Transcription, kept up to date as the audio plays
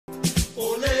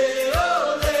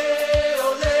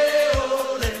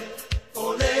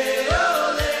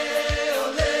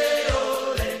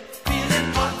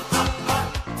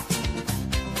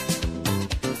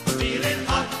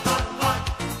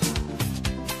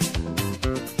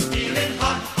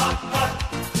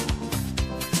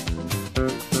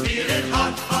Feeling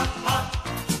hot, hot, hot.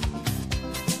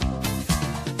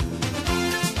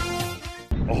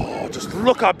 Oh, just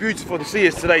look how beautiful the sea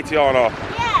is today, Tiana.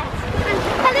 Yes. And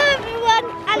hello everyone.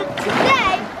 And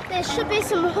today there should be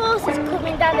some horses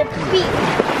coming down the beach,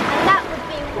 and that would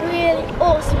be really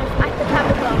awesome if I could have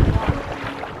a go.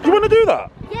 Do you want to do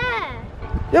that? Yeah.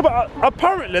 Yeah, but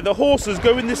apparently the horses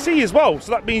go in the sea as well.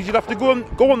 So that means you'd have to go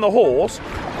on the horse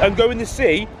and go in the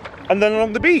sea and then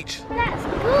along the beach. That's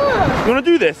good. You want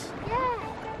to do this?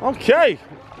 Yeah. Okay.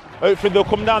 Hopefully they'll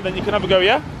come down, then you can have a go,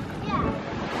 yeah?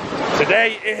 Yeah.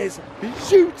 Today is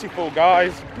beautiful,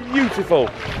 guys. Beautiful.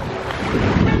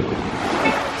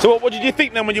 So what did you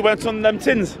think then when you went on them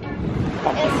tins? It's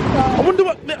cool. I wonder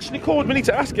what they actually called. We need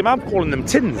to ask him. I'm calling them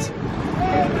tins.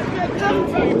 Drum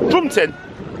tin. Drum tin.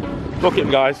 Look at him,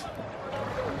 guys.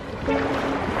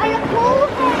 And the pool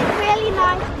is really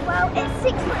nice as well. It's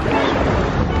 6 foot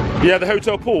deep. Yeah, the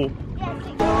hotel pool. Yeah, 6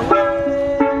 foot.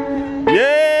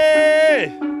 Yay!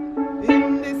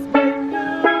 In this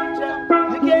picture,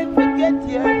 you can't forget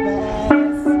your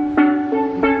past.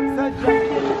 So just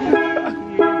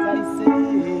as I say,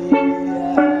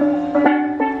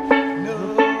 no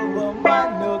woman,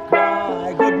 no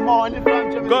cry. Good morning from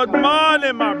Jamaica. Good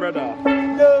morning, my brother.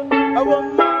 No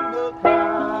woman, no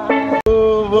cry. No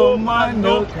woman,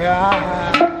 no cry.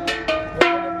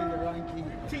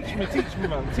 Teach me,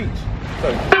 man, teach. So.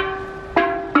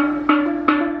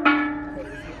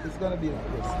 It's gonna be like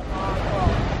this.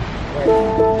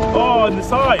 Oh, on the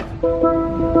side.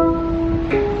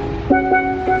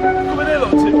 Come in here,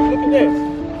 look at this.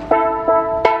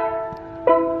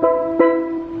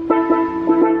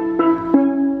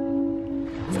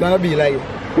 It's gonna be like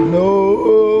no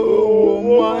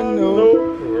woman, no.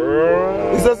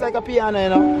 It's just like a piano, you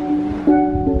know.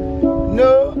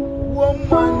 No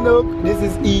woman, no. This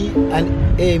is E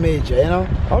and A major, you know.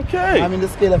 Okay. I'm in the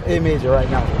scale of A major right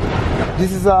now.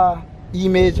 This is E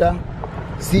major,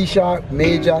 C sharp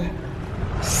major,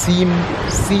 C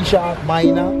sharp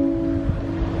minor,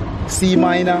 C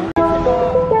minor. You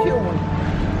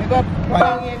got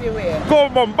bang anywhere. Go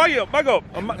on, Mum, bang up, bang up.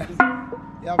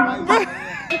 Yeah, bang.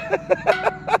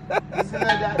 This is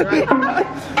like that,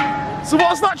 right? So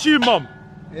what's that tune, Mum?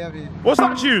 Yeah, baby. What's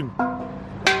that tune?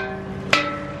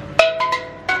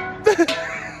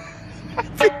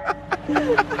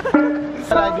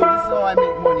 What I do, this is how I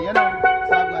make money, you know.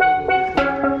 So I've got to do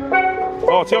this.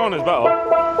 Oh, Tiana's better.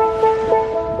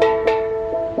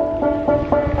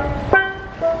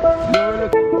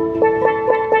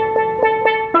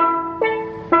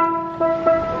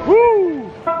 Woo!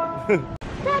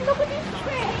 Dad, look at this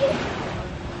tree.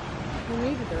 We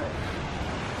needed it.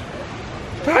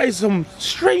 That is some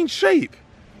strange shape.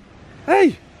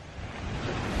 Hey.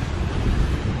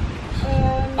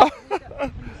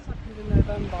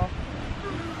 November.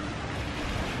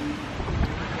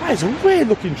 That is a weird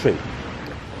looking tree.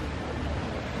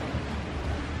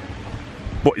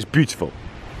 But it's beautiful.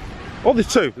 Oh, there's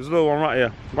two. There's another one right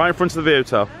here. Right in front of the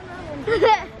hotel.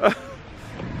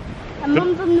 And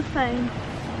Mum's on the phone.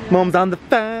 Mum's on the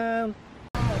phone.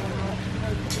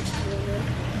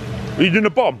 Are you doing a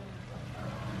bomb?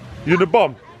 You doing a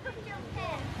bomb?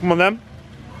 Come on then.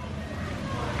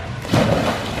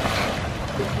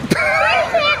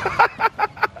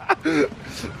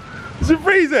 Is it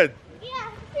freezing? Yeah,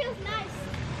 it feels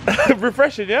nice.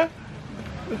 Refreshing, yeah?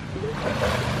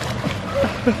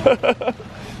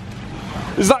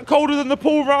 Is that colder than the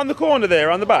pool around the corner there,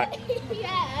 around the back?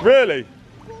 Yeah. Really?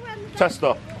 Pool around the back.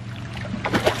 Tester.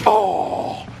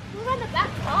 Oh! Pool around the back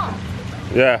hot.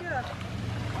 Yeah.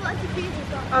 What a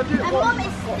beautiful. I'll do it. And Mum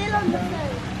is still on the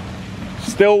phone.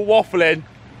 Still waffling.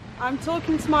 I'm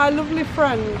talking to my lovely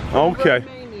friend from Okay.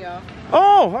 Romania.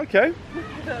 Oh, okay.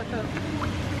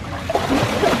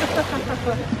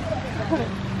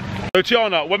 So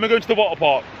Tiana, when we're going to the water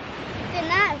park? Don't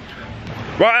know.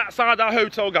 Right outside our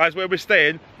hotel, guys, where we're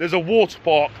staying, there's a water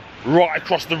park right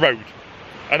across the road.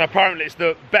 And apparently it's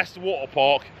the best water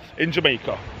park in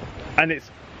Jamaica. And it's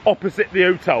opposite the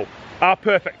hotel. How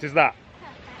perfect is that?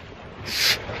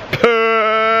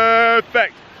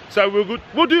 Perfect. So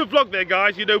we'll do a vlog there,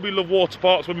 guys. You know we love water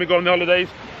parks when we go on the holidays.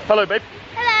 Hello, babe.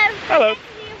 Hello. Hello.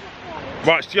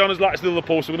 Right, Tiana's likes the other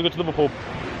pool, so we're going to go to the other pool.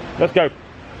 Let's go.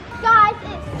 Guys,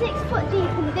 it's 6 foot deep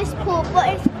in this pool, but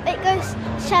it goes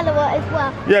shallower as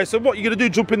well. Yeah, so what, you're going to do,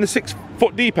 jump in the 6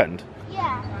 foot deep end?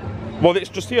 Yeah. Well, it's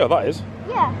just here, that is.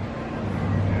 Yeah.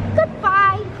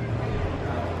 Goodbye.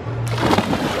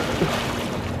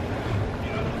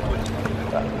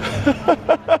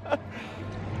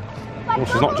 Well,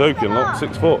 she's not joking, look,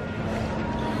 6 foot.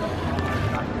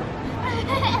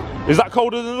 Is that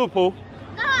colder than the other pool?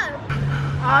 No.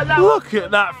 Look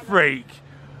at that freak.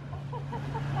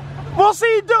 What's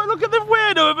he doing? Look at the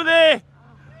weirdo over there.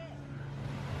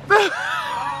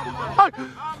 Baywatch.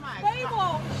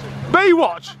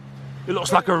 Baywatch. It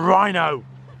looks like a rhino.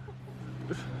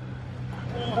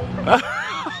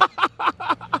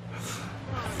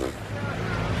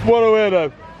 What a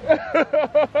weirdo.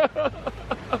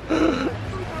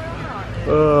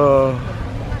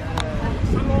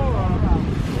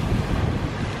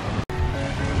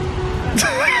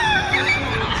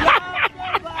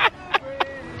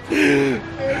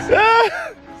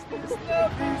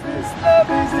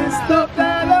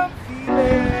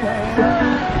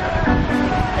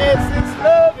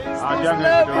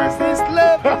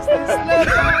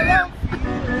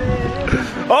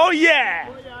 Oh yeah!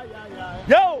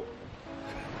 Yo!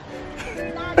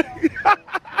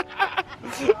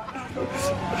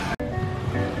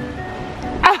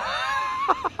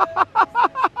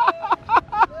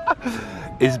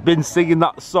 He's been singing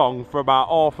that song for about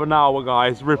half an hour,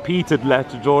 guys, repeatedly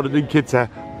to Jordan and Kitty.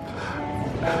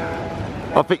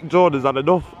 I think Jordan's had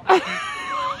enough.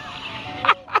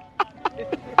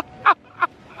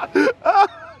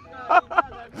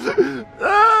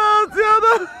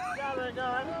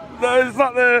 No, it's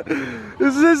not the.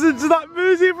 It's listening to that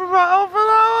music for about half an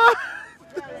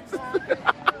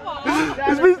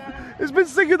hour. It's been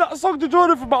singing that song to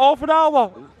Jordan for about half an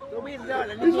hour. He's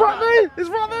right there. He's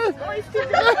right there.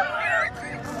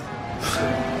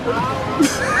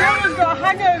 Jordan's got a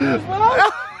hangover as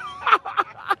well.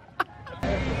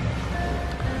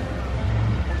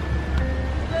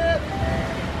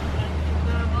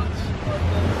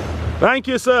 Thank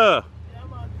you, sir.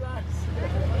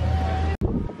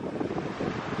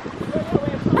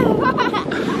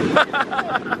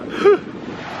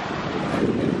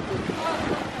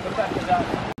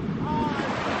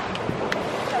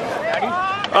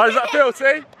 Oh, does that feel,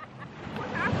 see?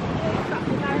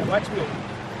 Watch me.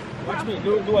 Watch me.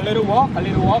 Do a little walk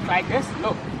like this.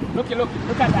 Look at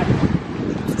that.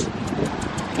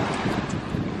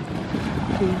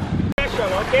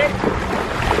 Okay?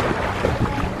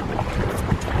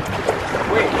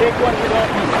 Wait, take one without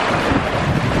me.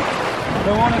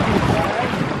 Don't want to do it,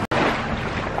 alright?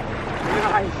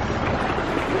 Nice.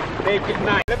 Make it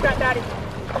nice. Look at daddy.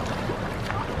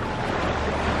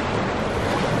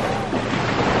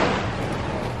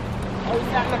 How is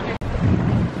that looking?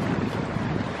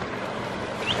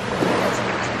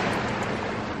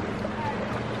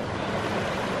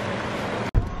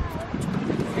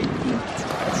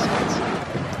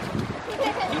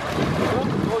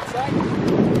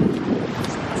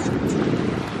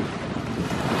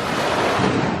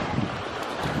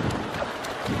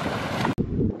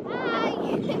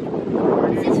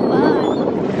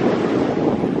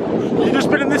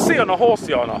 On a horse,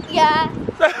 Tiana? Yeah.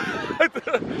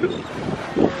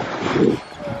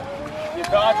 Your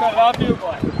daughter love you,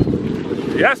 boy.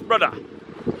 Yes, brother.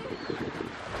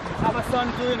 Have a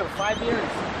son doing it 5 years.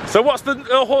 So what's the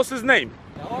horse's name?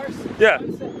 The horse? Yeah.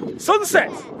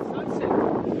 Sunset. Sunset. Sunset.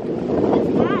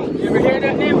 You ever hear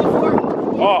that name before?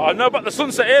 Oh, I know about the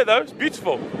sunset here though. It's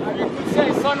beautiful. You could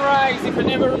say sunrise if you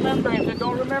never remember. If you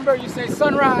don't remember, you say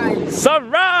sunrise.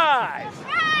 Sunrise.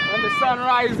 When the sun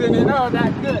rises, you know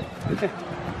that's good.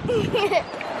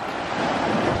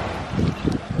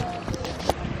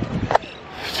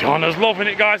 Tiana's loving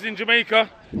it, guys, in Jamaica.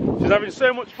 She's having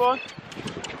so much fun.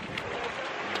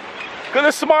 Look at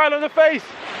the smile on her face.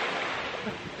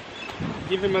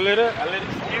 Give him a little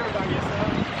stare by yourself.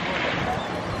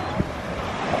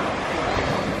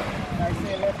 I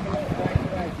say left to left, right to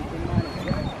right. Keep in mind,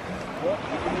 okay?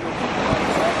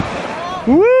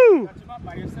 Woo! Touch him up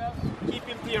by yourself. Keep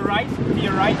him to your right, baby.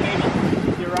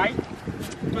 To your right.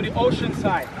 To the ocean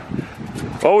side.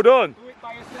 Well done. Do it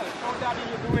by yourself. Show daddy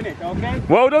you're doing it, okay?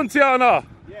 Well done, Tiana.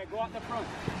 Yeah, go out the front.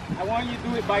 I want you to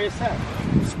do it by yourself.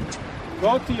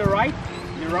 Go to your right,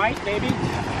 baby.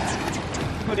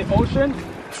 To the ocean.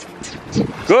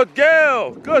 Good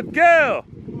girl. Good girl.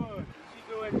 Good. She's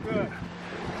doing good.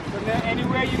 So then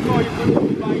anywhere you go, you're going to do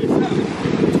it by yourself.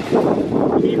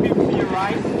 Keep him to your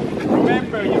right.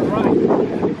 Remember, you're right,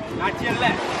 not your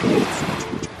left.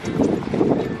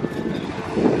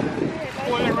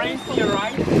 Pull the reins to your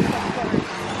right.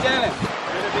 Tell him.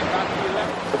 A little bit back to your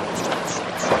left.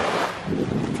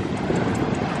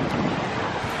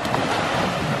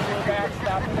 Go back,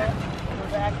 stop it. Go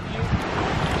back to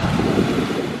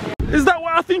you. Is that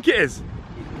what I think it is?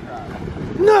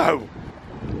 No.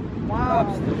 Wow.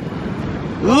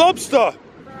 Lobster.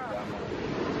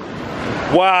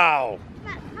 Wow.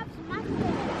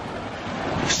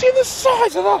 See the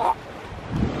size of that?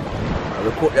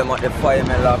 We put them at the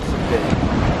fireman lobster pit.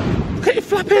 Look at it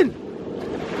flapping.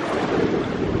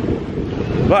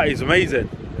 That is amazing.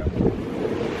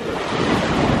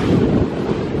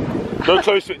 Go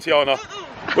close to it, Tiana.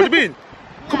 What do you mean?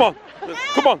 Come on.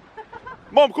 Come on.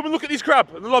 Mom, come and look at these crab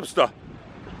and the lobster.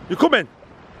 You coming?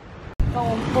 Go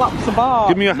on, flaps the bar.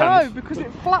 Give me your hand. No, because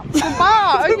it flaps the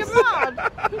bar. Are you mad?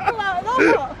 People like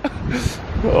that.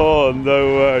 Oh,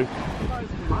 no way.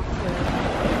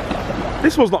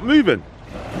 This one's not moving.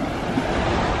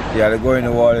 Yeah, they go in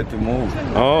the water to move.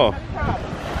 Oh.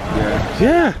 Yeah.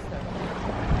 Yeah.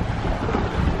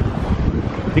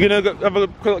 You're gonna go have a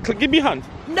look. Give me your hand.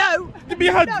 No. Give me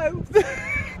your hand.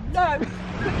 No. No.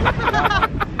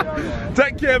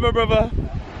 Take care, my brother.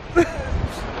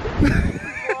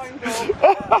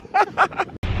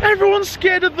 Everyone's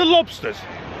scared of the lobsters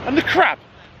and the crab.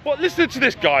 But listen to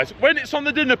this, guys. When it's on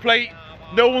the dinner plate,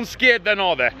 no one's scared then,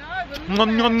 are they?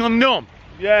 Nom, nom, nom, nom.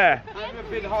 Yeah. I've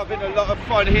been having a lot of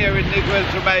fun here in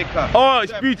Jamaica. Oh,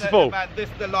 it's Definitely, beautiful. Man, this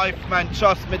is the life, man.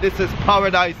 Trust me, this is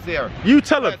paradise here. You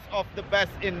tell them. Best of the best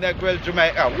in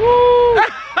Jamaica. Woo! We've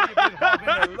been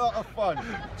having a lot of fun.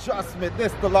 Trust me,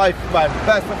 this is the life, man.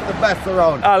 Best of the best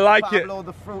around. I like it. Follow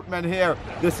the fruit, man, here.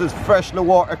 This is freshly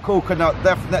water coconut.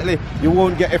 Definitely, you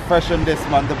won't get it fresh on this,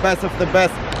 man. The best of the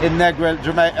best in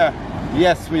Jamaica.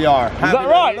 Yes, we are. Is that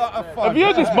right? A lot of fun. Have you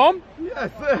heard this, Mom?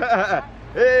 Yes.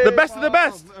 Hey, The best of the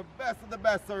best. The best of the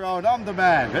best around. I'm the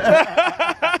man.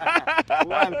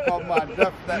 Welcome, man.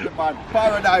 Definitely, man.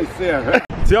 Paradise here.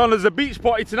 Tiana's a beach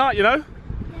party tonight, you know?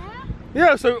 Yeah.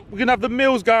 Yeah, so we're gonna have the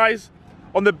meals, guys,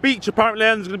 on the beach apparently,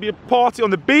 and there's gonna be a party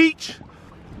on the beach.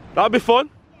 That'll be fun.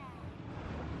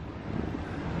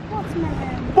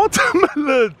 Watermelon.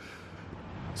 Watermelon!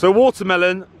 So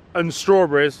watermelon and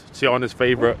strawberries, Tiana's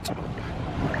favourite.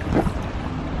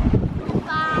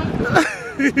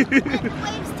 Big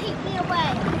waves take me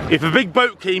away. If a big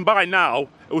boat came by now,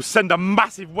 it will send a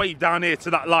massive wave down here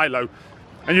to that lilo,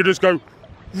 and you just go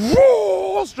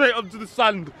whoa, straight onto the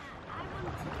sand.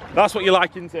 That's what you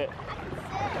like, isn't it?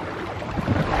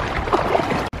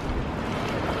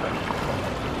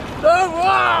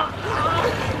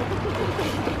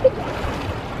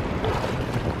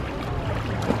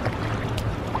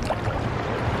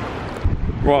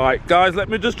 Right, guys, let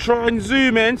me just try and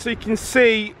zoom in so you can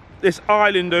see this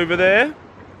island over there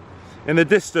in the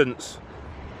distance.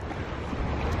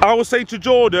 I was saying to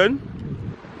Jordan,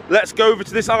 let's go over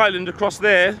to this island across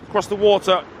there, across the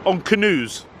water, on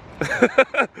canoes.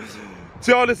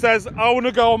 Tiana says, I want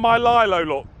to go on my lilo,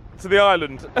 look, to the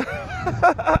island.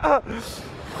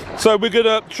 So we're going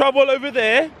to travel over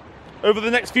there over the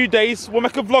next few days. We'll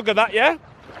make a vlog of that, yeah?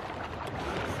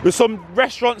 There's some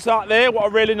restaurants out there what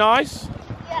are really nice.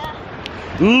 Yeah.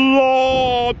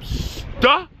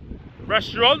 Lobster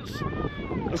restaurants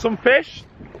and some fish.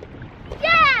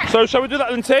 Yeah. So shall we do that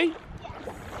then, T?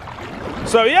 Yes.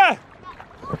 So yeah.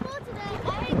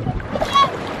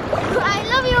 I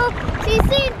love you. See you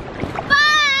soon.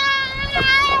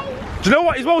 Bye. Do you know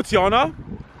what as well, Tiana?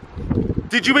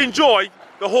 Did you enjoy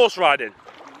the horse riding?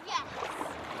 Yes.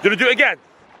 Do you want to do it again?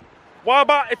 What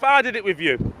about if I did it with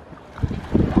you?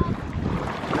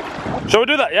 Shall we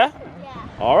do that, yeah?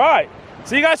 Yeah. All right.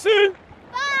 See you guys soon.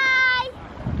 Bye.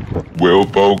 Well,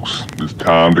 folks, it's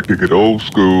time to kick it old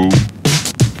school.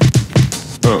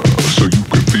 So you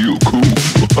can feel cool.